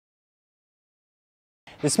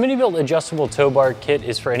The Smittybilt adjustable tow bar kit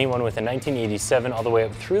is for anyone with a 1987 all the way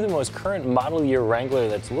up through the most current model year Wrangler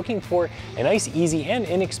that's looking for a nice, easy, and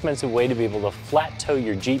inexpensive way to be able to flat tow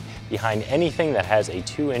your Jeep behind anything that has a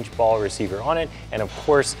 2-inch ball receiver on it, and of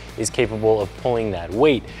course is capable of pulling that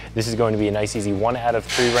weight. This is going to be a nice, easy 1 out of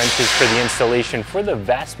 3 wrenches for the installation for the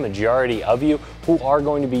vast majority of you who are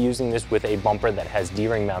going to be using this with a bumper that has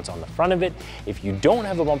D-ring mounts on the front of it. If you don't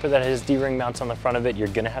have a bumper that has D-ring mounts on the front of it, you're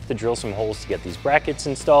gonna have to drill some holes to get these brackets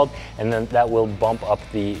installed, and then that will bump up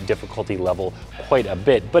the difficulty level quite a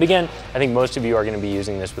bit. But again, I think most of you are going to be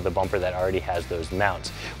using this with a bumper that already has those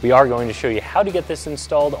mounts. We are going to show you how to get this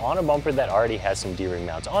installed on a bumper that already has some D-ring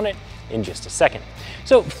mounts on it in just a second.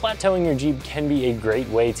 So flat towing your Jeep can be a great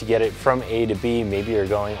way to get it from A to B. Maybe you're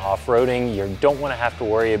going off-roading, you don't want to have to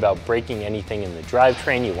worry about breaking anything in the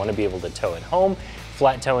drivetrain, you want to be able to tow it home.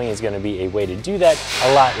 Flat towing is going to be a way to do that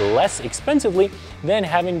a lot less expensively than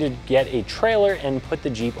having to get a trailer and put the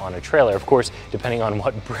Jeep on a trailer. Of course, depending on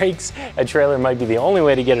what breaks, a trailer might be the only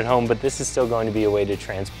way to get it home, but this is still going to be a way to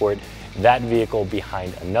transport that vehicle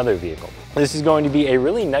behind another vehicle. This is going to be a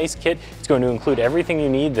really nice kit. It's going to include everything you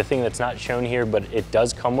need. The thing that's not shown here, but it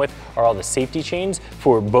does come with, are all the safety chains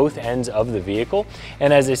for both ends of the vehicle.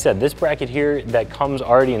 And as I said, this bracket here that comes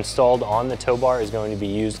already installed on the tow bar is going to be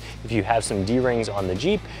used if you have some D-rings on the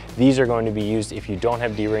Jeep. These are going to be used if you don't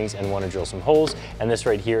have D-rings and want to drill some holes. And this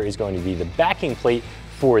right here is going to be the backing plate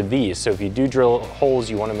for these. So if you do drill holes,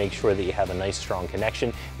 you want to make sure that you have a nice strong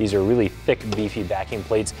connection. These are really thick, beefy backing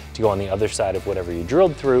plates to go on the other side of whatever you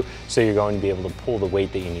drilled through, so you're going to be able to pull the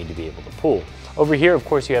weight that you need to be able to pull. Over here, of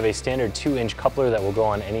course, you have a standard 2-inch coupler that will go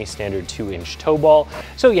on any standard 2-inch tow ball.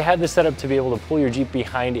 So you have this set up to be able to pull your Jeep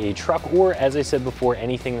behind a truck, or as I said before,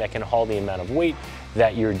 anything that can haul the amount of weight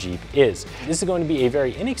that your Jeep is. This is going to be a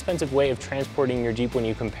very inexpensive way of transporting your Jeep when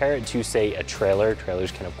you compare it to, say, a trailer.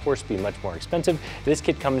 Trailers can, of course, be much more expensive. This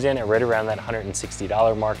kit comes in at right around that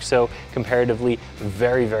 $160 mark, so comparatively,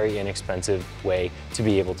 very, very inexpensive way to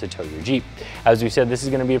be able to tow your Jeep. As we said, this is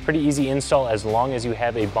going to be a pretty easy install as long as you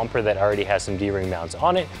have a bumper that already has some D-ring mounts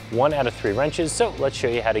on it, 1 out of 3 wrenches, so let's show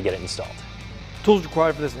you how to get it installed. Tools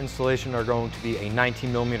required for this installation are going to be a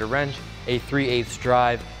 19mm wrench, a 3/8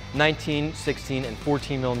 drive, 19, 16, and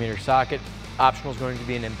 14mm socket. Optional is going to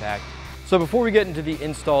be an impact. So before we get into the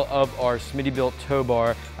install of our Smittybilt tow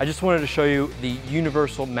bar, I just wanted to show you the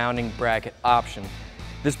universal mounting bracket option.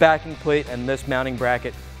 This backing plate and this mounting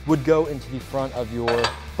bracket would go into the front of your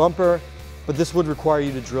bumper, but this would require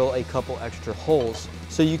you to drill a couple extra holes.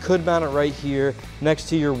 So you could mount it right here next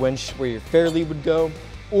to your winch where your fairlead would go,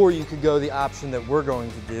 or you could go the option that we're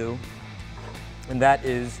going to do, and that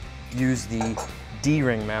is use the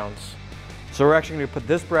D-ring mounts. So we're actually going to put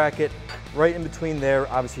this bracket right in between there.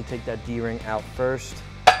 Obviously take that D-ring out first.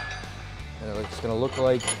 And it's going to look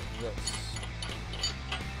like this.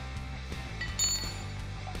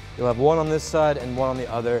 You'll have one on this side and one on the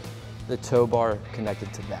other, the tow bar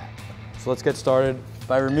connected to that. So let's get started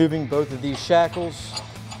by removing both of these shackles.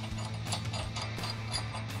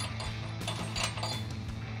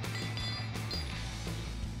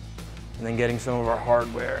 And then getting some of our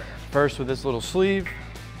hardware. First with this little sleeve,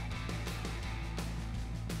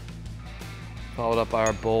 followed up by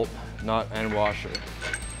our bolt, nut, and washer.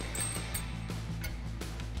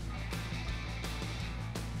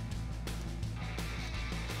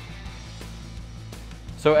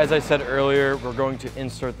 So as I said earlier, we're going to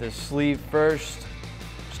insert this sleeve first,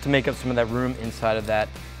 just to make up some of that room inside of that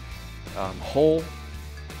hole.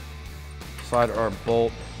 Slide our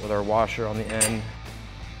bolt with our washer on the end,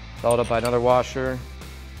 followed up by another washer,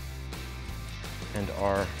 and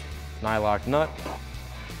our nylock nut.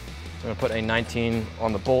 I'm going to put a 19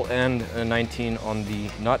 on the bolt end and a 19 on the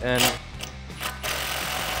nut end.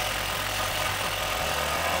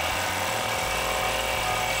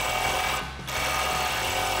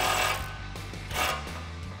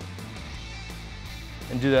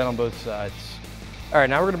 And do that on both sides. All right,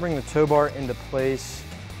 now we're going to bring the tow bar into place,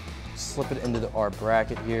 slip it into our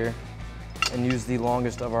bracket here, and use the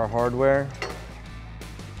longest of our hardware.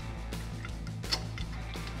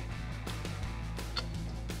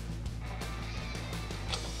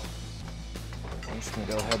 I'm just going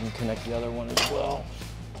to go ahead and connect the other one as well.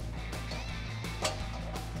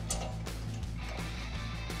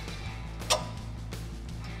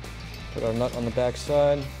 Put our nut on the back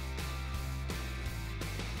side.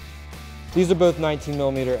 These are both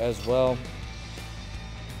 19mm as well.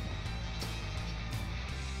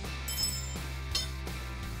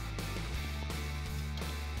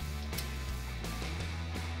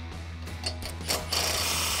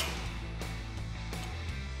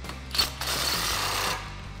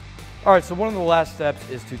 All right, so one of the last steps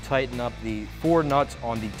is to tighten up the 4 nuts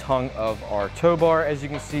on the tongue of our tow bar. As you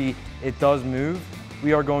can see, it does move.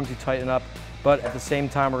 We are going to tighten up, but at the same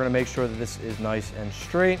time, we're gonna make sure that this is nice and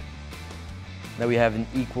straight, that we have an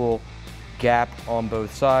equal gap on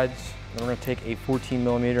both sides. Then we're gonna take a 14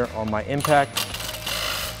 millimeter on my impact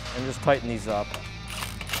and just tighten these up.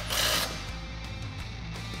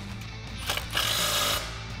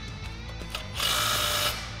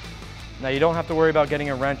 Now you don't have to worry about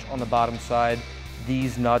getting a wrench on the bottom side.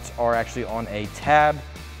 These nuts are actually on a tab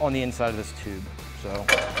on the inside of this tube. So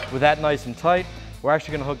with that nice and tight, we're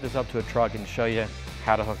actually gonna hook this up to a truck and show you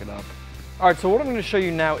how to hook it up. All right, so what I'm gonna show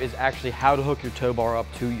you now is actually how to hook your tow bar up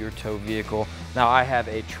to your tow vehicle. Now I have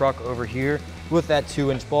a truck over here with that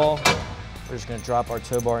 2-inch ball. We're just gonna drop our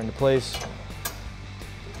tow bar into place,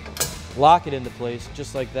 lock it into place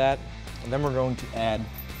just like that, and then we're going to add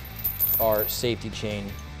our safety chain.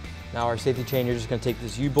 Now our safety chain, you're just gonna take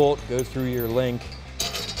this U-bolt, go through your link,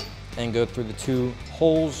 and go through the 2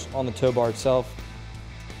 holes on the tow bar itself.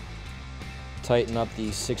 Tighten up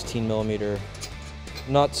the 16 millimeter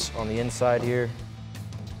nuts on the inside here.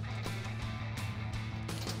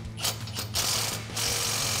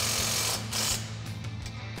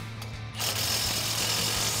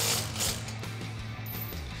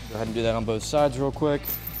 Go ahead and do that on both sides real quick.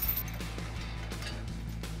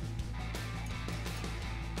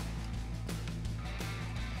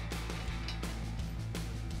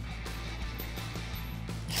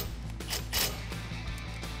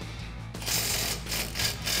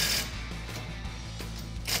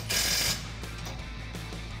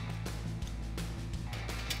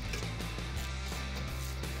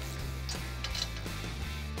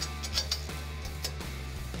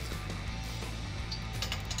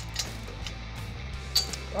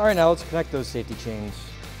 All right, now let's connect those safety chains.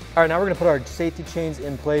 All right, now we're gonna put our safety chains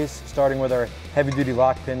in place, starting with our heavy duty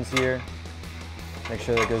lock pins here. Make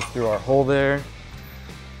sure that goes through our hole there.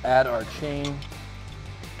 Add our chain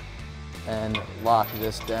and lock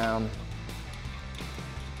this down.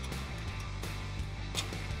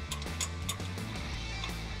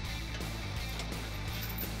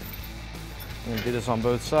 I'm gonna do this on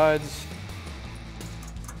both sides.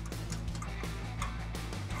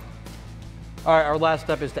 All right, our last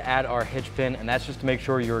step is to add our hitch pin, and that's just to make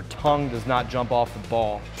sure your tongue does not jump off the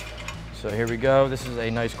ball. So here we go. This is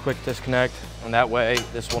a nice quick disconnect, and that way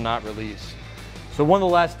this will not release. So one of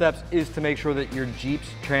the last steps is to make sure that your Jeep's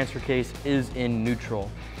transfer case is in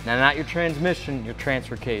neutral. Now, not your transmission, your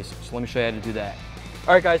transfer case. So let me show you how to do that.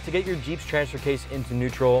 All right, guys, to get your Jeep's transfer case into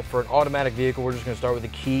neutral, for an automatic vehicle, we're just gonna start with the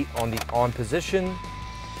key on the on position,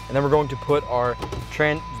 and then we're going to put our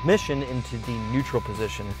transmission into the neutral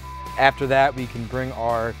position. After that, we can bring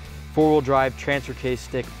our 4-wheel drive transfer case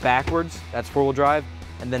stick backwards, that's 4-wheel drive,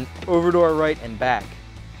 and then over to our right and back.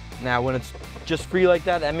 Now, when it's just free like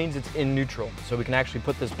that, that means it's in neutral. So we can actually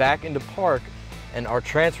put this back into park, and our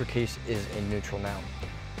transfer case is in neutral now.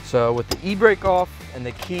 So with the e-brake off and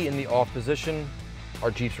the key in the off position, our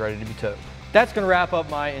Jeep's ready to be towed. That's gonna wrap up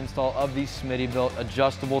my install of the Smittybilt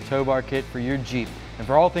adjustable tow bar kit for your Jeep. And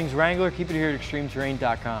for all things Wrangler, keep it here at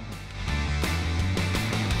ExtremeTerrain.com.